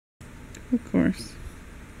Of course.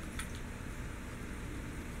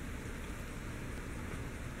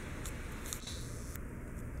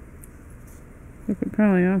 We could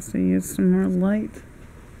probably also use some more light.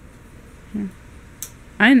 Here.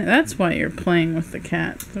 I know that's why you're playing with the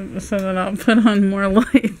cat, so that I'll put on more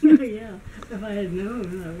light. Yeah, if I had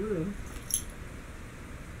known, I would have.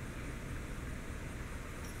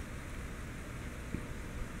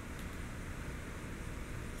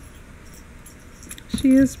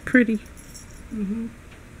 She is pretty. Mm-hmm.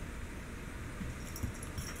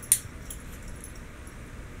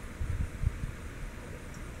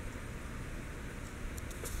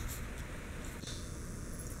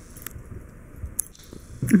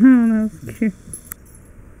 Oh, that's cute.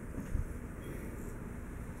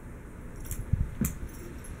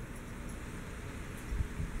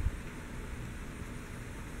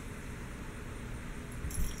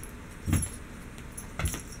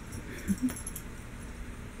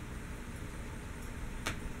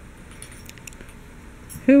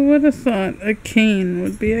 Who would have thought a cane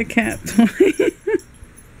would be a cat toy?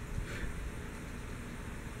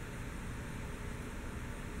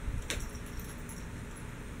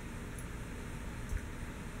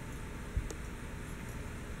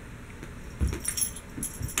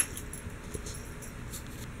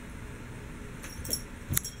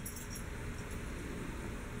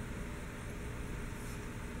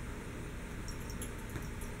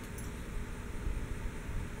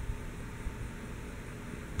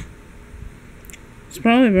 It's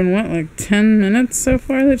probably been, what, like 10 minutes so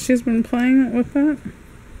far that she's been playing with that?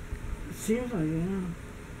 It seems like, yeah.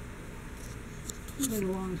 It's been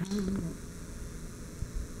a long time.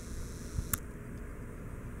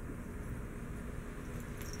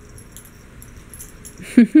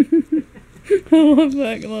 I love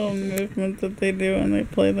that little movement that they do when they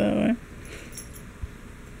play that way.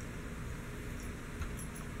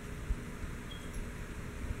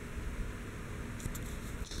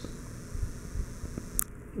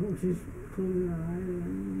 Oh, she's closing her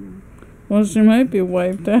eyes. Well, she might be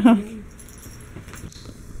wiped out.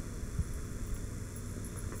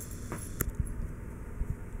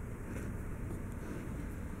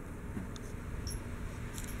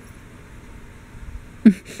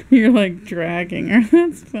 You're like dragging her.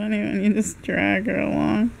 That's funny when you just drag her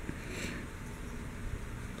along.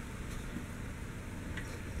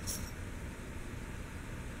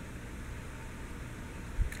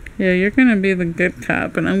 Yeah, you're gonna be the good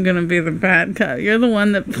cop, and I'm gonna be the bad cop. You're the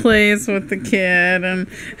one that plays with the kid and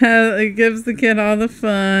gives the kid all the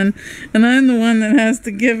fun, and I'm the one that has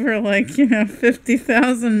to give her, like,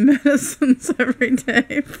 50,000 medicines every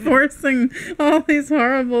day, forcing all these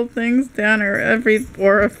horrible things down her every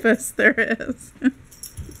orifice there is.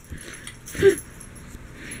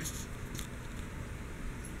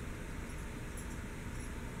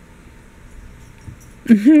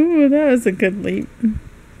 Ooh, that was a good leap.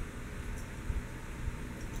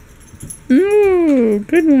 Ooh,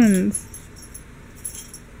 good ones.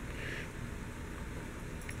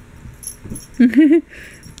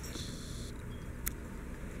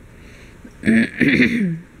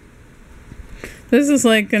 This is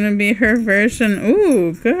like gonna be her version.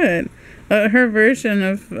 Ooh, good. Her version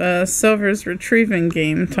of Silver's retrieving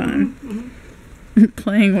game time.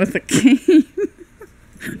 Playing with a cane.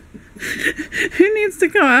 Who needs to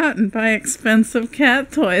go out and buy expensive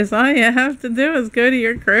cat toys? All you have to do is go to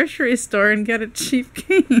your grocery store and get a cheap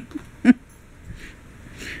cane. I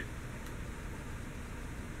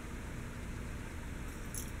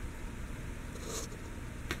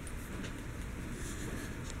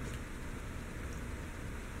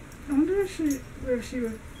wonder if she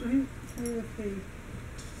would, I think, if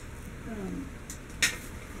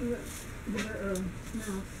the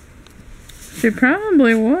mouse. She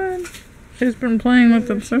probably would. She's been playing with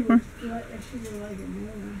them so far. She would like it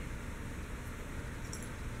more.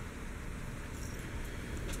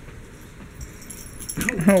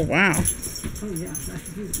 Oh, wow. Oh, yeah. I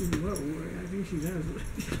think she's well. I think she does.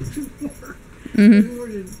 More.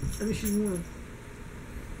 Mm-hmm. I think she's more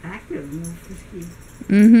active, more frisky.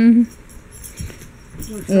 Mm-hmm.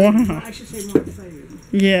 Wow. I should say more excited.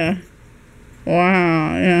 Yeah.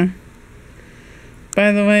 Wow, yeah.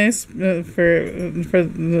 By the way, for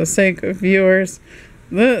the sake of viewers,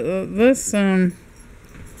 this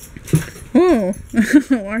whoa,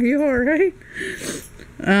 are you alright?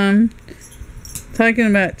 Talking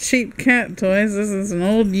about cheap cat toys. This is an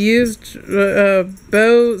old used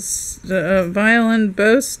violin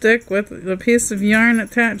bow stick with a piece of yarn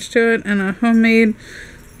attached to it and a homemade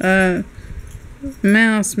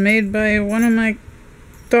mouse made by one of my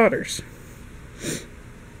daughters.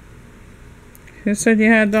 Who said you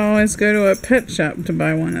had to always go to a pet shop to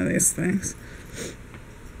buy one of these things?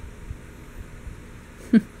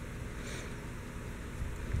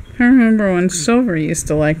 I remember when Silver used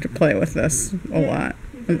to like to play with this a lot.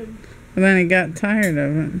 And then he got tired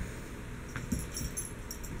of it.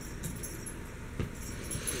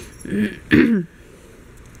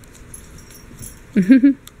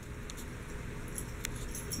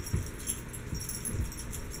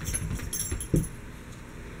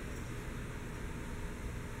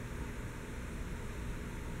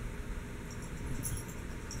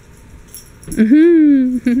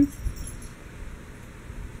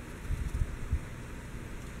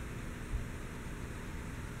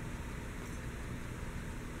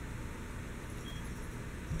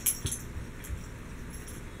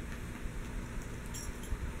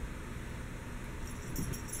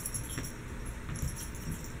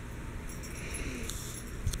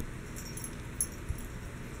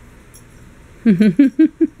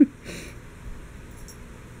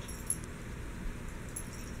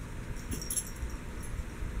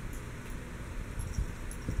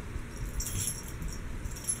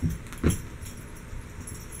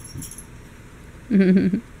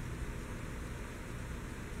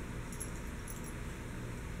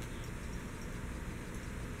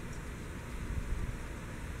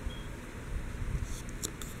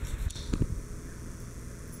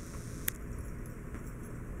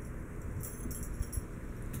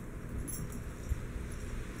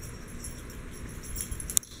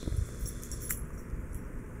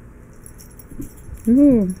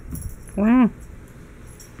 Ooh, wow.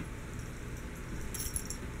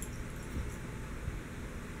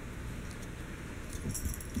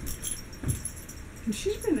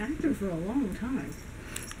 She's been active for a long time.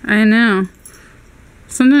 I know.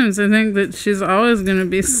 Sometimes I think that she's always going to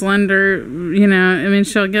be slender, you know. I mean,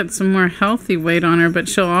 she'll get some more healthy weight on her, but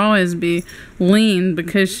she'll always be lean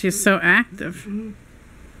because she's so active.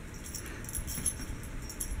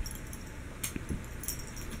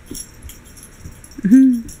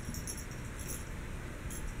 Mm-hmm.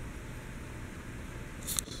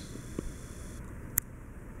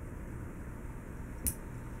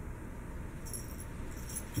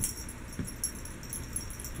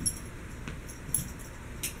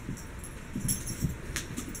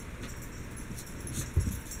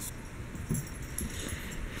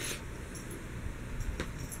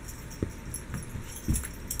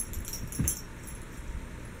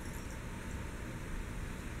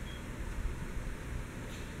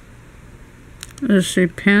 Is she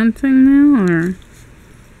panting now, or?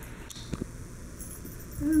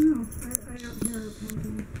 I don't know. I don't hear her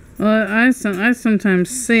panting. Well, I sometimes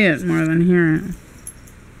see it more than hear it.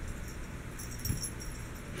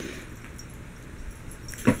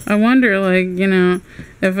 I wonder, like, you know,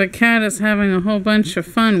 if a cat is having a whole bunch of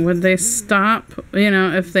fun, would they stop, you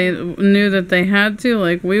know, if they knew that they had to,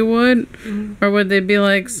 like we would? Or would they be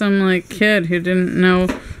like some, like, kid who didn't know,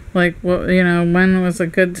 like, what, you know, when was a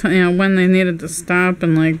good time, you know, when they needed to stop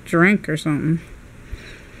and, like, drink or something?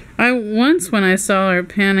 Once when I saw her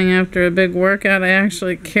panting after a big workout, I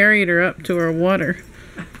actually carried her up to her water,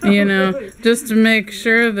 you know, just to make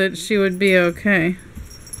sure that she would be okay.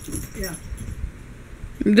 Yeah.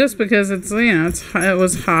 Just because it's, you know, it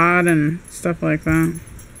was hot and stuff like that.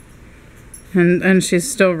 And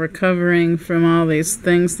she's still recovering from all these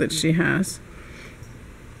things that she has.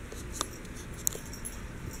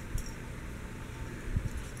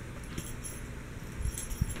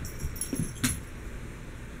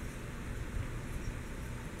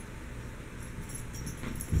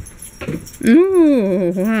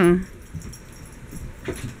 Ooh, wow.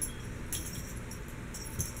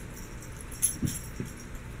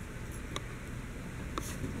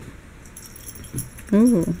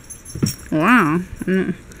 Ooh, wow.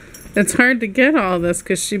 It's hard to get all this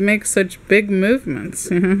because she makes such big movements,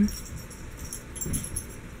 you know.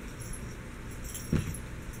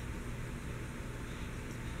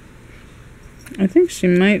 I think she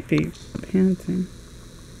might be panting.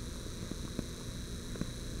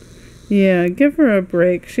 Yeah, give her a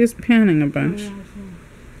break. She's panting a bunch.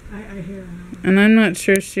 I hear her. And I'm not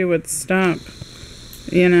sure she would stop.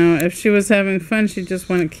 You know, if she was having fun, she'd just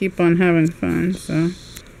want to keep on having fun, so.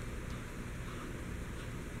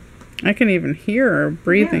 I can even hear her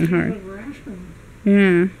breathing hard.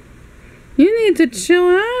 Yeah. You need to chill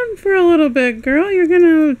out for a little bit, girl. You're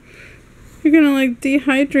gonna like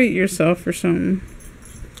dehydrate yourself or something.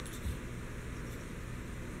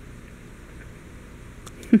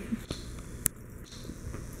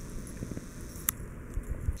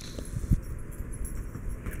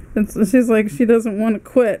 She's like, she doesn't want to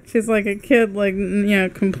quit. She's like a kid, like, you know,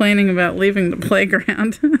 complaining about leaving the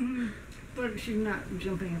playground. But she's not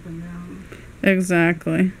jumping up and down.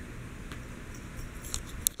 Exactly.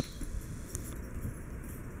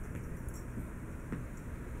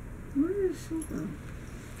 Where is Silver?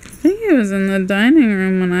 I think he was in the dining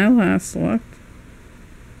room when I last looked.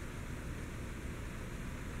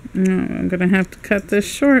 No, I'm gonna have to cut this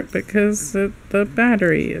short because the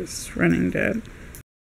battery is running dead.